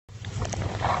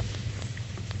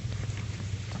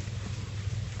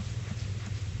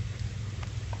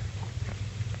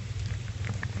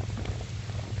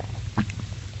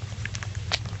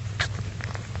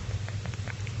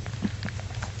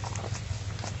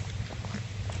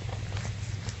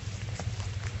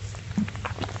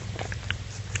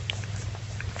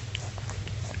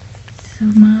So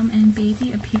mom and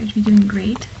baby appear to be doing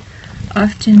great.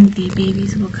 Often the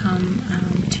babies will come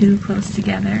too close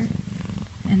together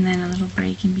and then a little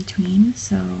break in between.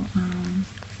 So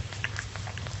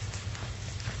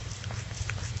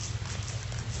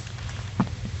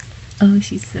oh,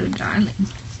 she's so darling.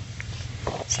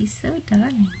 She's so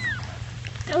darling.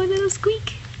 Oh, little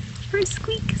squeak. First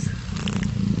squeaks.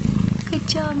 Good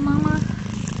job, mama.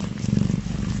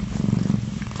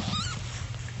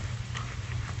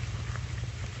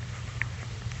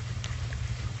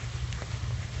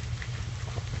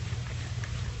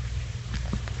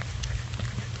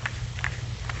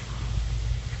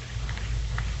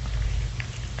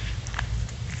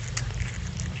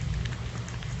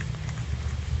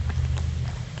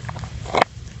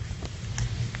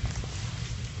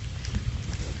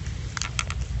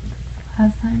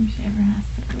 Last time she ever has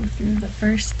to go through the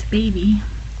first baby.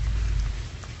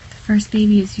 The first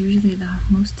baby is usually the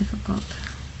most difficult.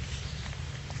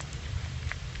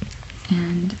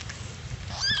 And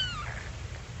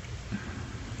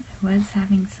I was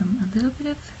having a little bit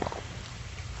of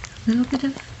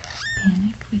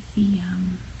panic with the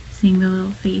seeing the little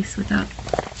face without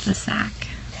the sack,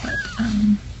 but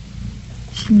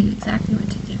she knew exactly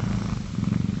what to do.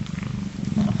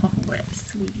 Oh, what a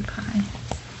sweetie pie.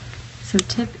 So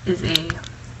Tip is a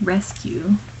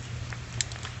rescue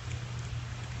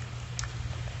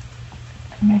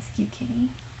kitty,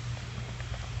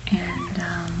 and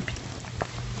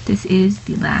this is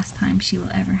the last time she will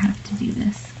ever have to do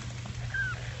this.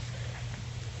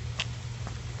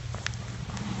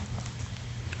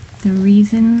 The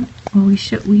reason, well, we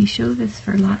show this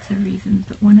for lots of reasons,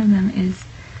 but one of them is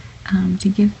to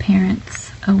give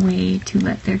parents a way to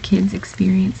let their kids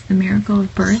experience the miracle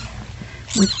of birth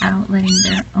without letting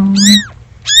their own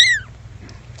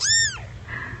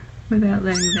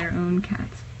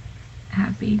cats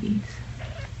have babies.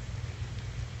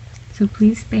 So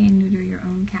please spay and neuter your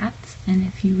own cats, and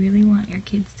if you really want your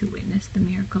kids to witness the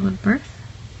miracle of birth.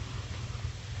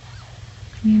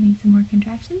 Are we having some more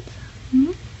contractions?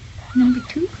 Number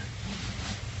 2.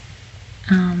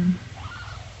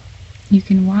 You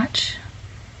can watch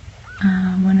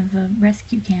one of the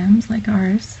rescue cams like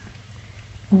ours,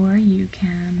 or you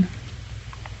can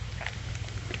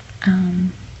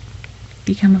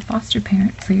become a foster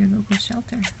parent for your local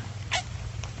shelter.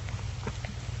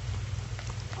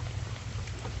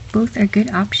 Both are good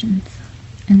options.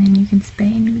 And then you can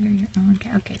spay and neuter your own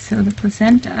cat. Okay, so the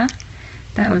placenta,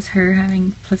 that was her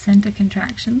having placenta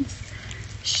contractions.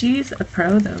 She's a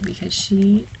pro though, because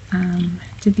she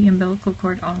did the umbilical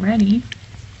cord already.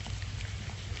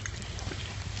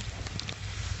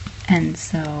 And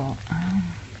so I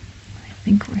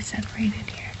think we're separated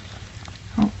here.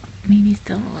 Oh, maybe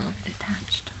still a little bit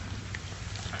attached.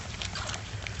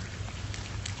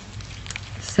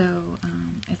 So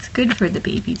it's good for the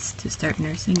babies to start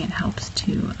nursing. It helps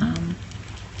to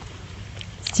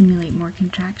stimulate more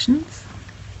contractions.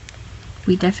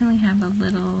 We definitely have a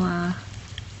little,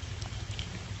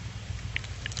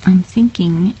 I'm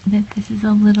thinking that this is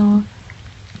a little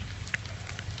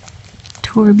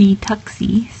Torby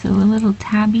Tuxie, so a little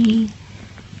tabby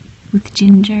with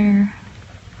ginger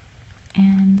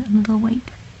and little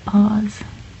white paws.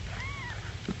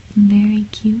 Very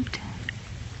cute.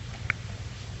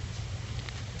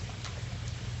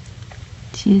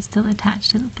 She is still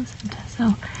attached to the placenta.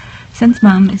 So since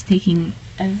mom is handling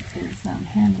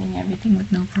everything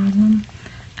with no problem,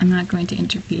 I'm not going to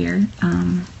interfere.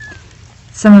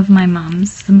 Some of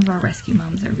our rescue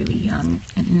moms are really young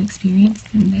and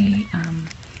inexperienced, and they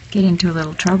get into a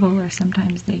little trouble, or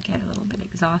sometimes they get a little bit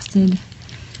exhausted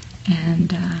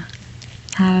and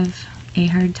have a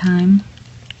hard time.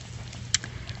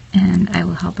 And I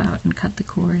will help out and cut the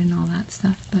cord and all that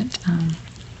stuff, but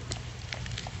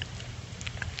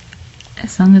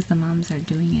as long as the moms are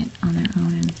doing it on their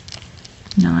own and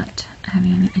not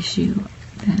having any issue,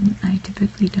 then I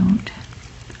typically don't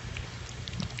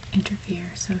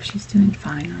interfere. So she's doing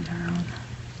fine on her own.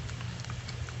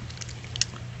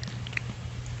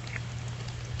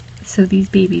 So these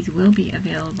babies will be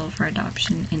available for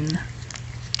adoption in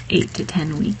 8 to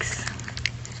 10 weeks.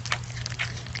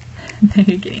 There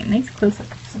you're getting a nice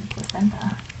close-up of some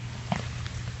placenta.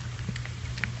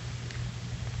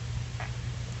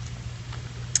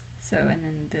 So, and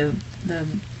then the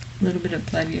little bit of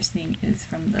blood you're seeing is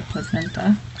from the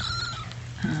placenta.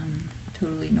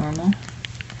 Totally normal.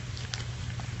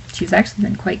 She's actually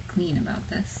been quite clean about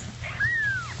this.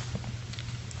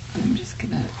 I'm just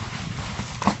gonna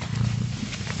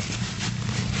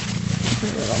give her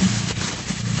a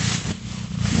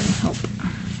little help.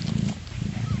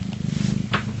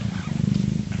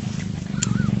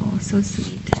 Oh, so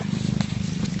sweet.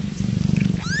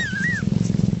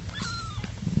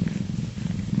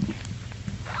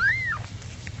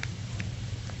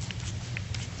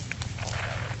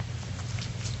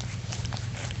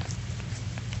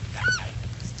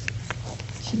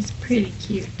 Pretty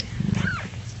cute.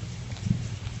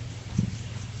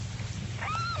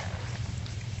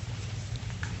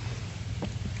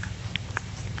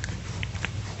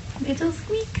 Little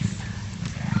squeaks.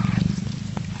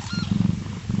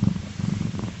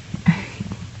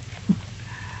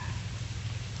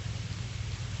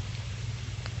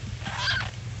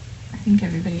 I think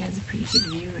everybody has a pretty good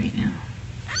view right now.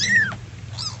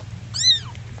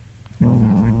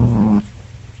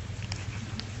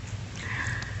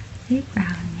 Hey,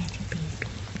 brown little baby.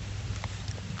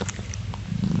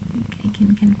 I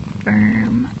can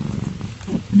confirm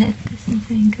that this is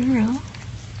a girl.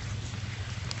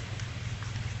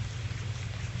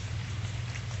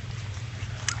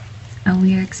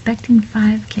 We are expecting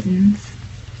 5 kittens.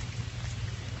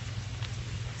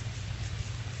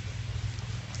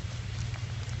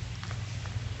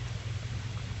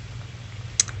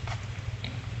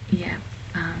 Yeah,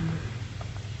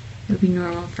 it would be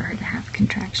normal for her to have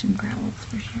contraction growls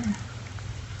for sure.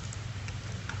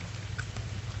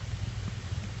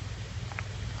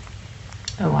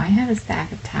 Oh, I have a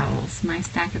stack of towels. My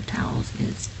stack of towels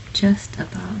is just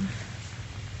above.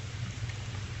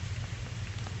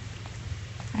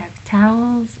 I have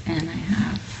towels and I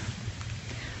have,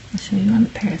 I'll show you on the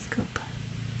Periscope,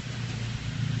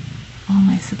 all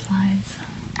my supplies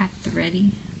at the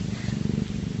ready.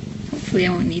 Hopefully I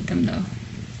won't need them though.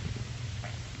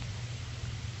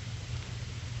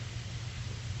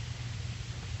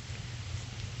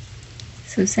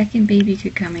 So second baby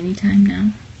could come anytime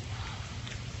now.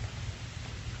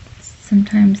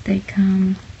 Sometimes they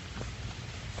come,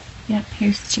 yep,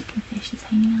 here's chicken fish is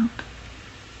hanging out.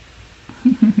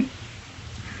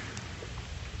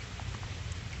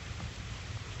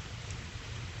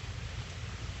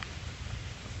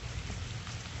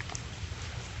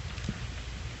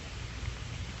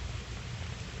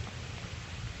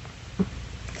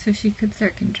 So she could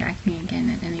start contracting again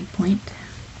at any point.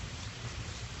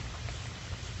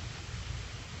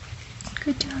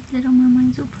 Good job, little mama.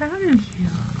 I'm so proud of you.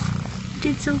 You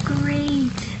did so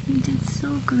great. You did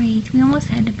so great. We almost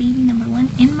had a baby number 1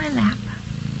 in my lap.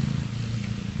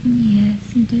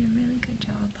 Yes, you did a really good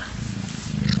job.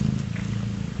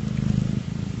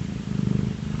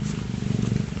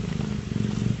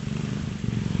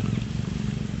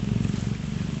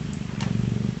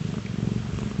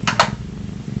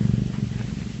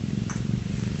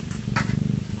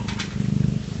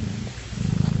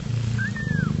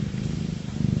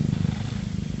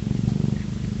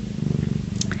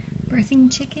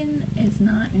 Birthing chicken is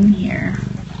not in here.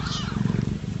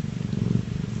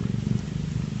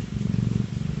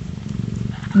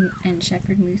 And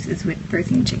shepherd moose is with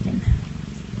birthing chicken.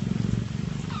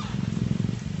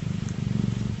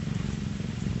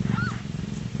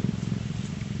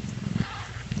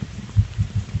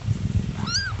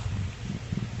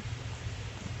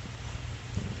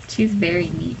 She's very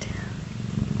neat.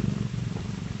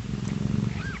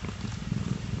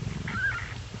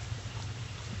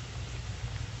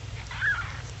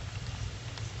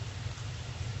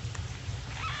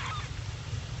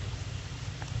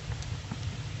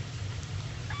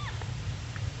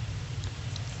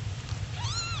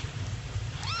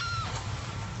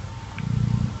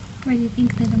 What do you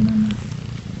think, little mama?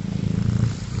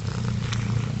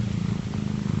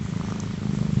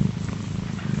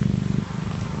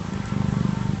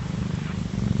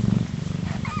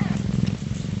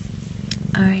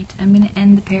 Alright, I'm going to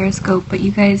end the Periscope, but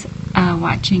you guys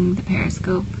watching the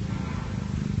Periscope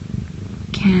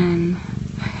can...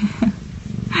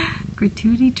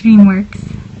 Gratuity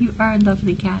DreamWorks, you are a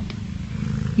lovely cat.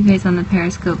 You guys on the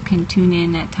Periscope can tune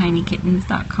in at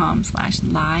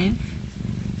tinykittens.com/live.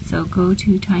 So go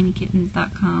to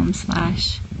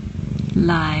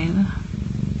tinykittens.com/live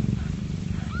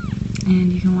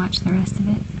and you can watch the rest of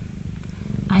it.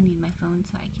 I need my phone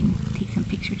so I can take some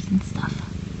pictures and stuff.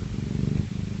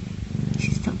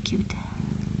 She's so cute.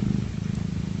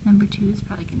 Number 2 is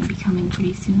probably going to be coming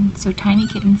pretty soon. So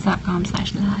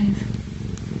tinykittens.com/live.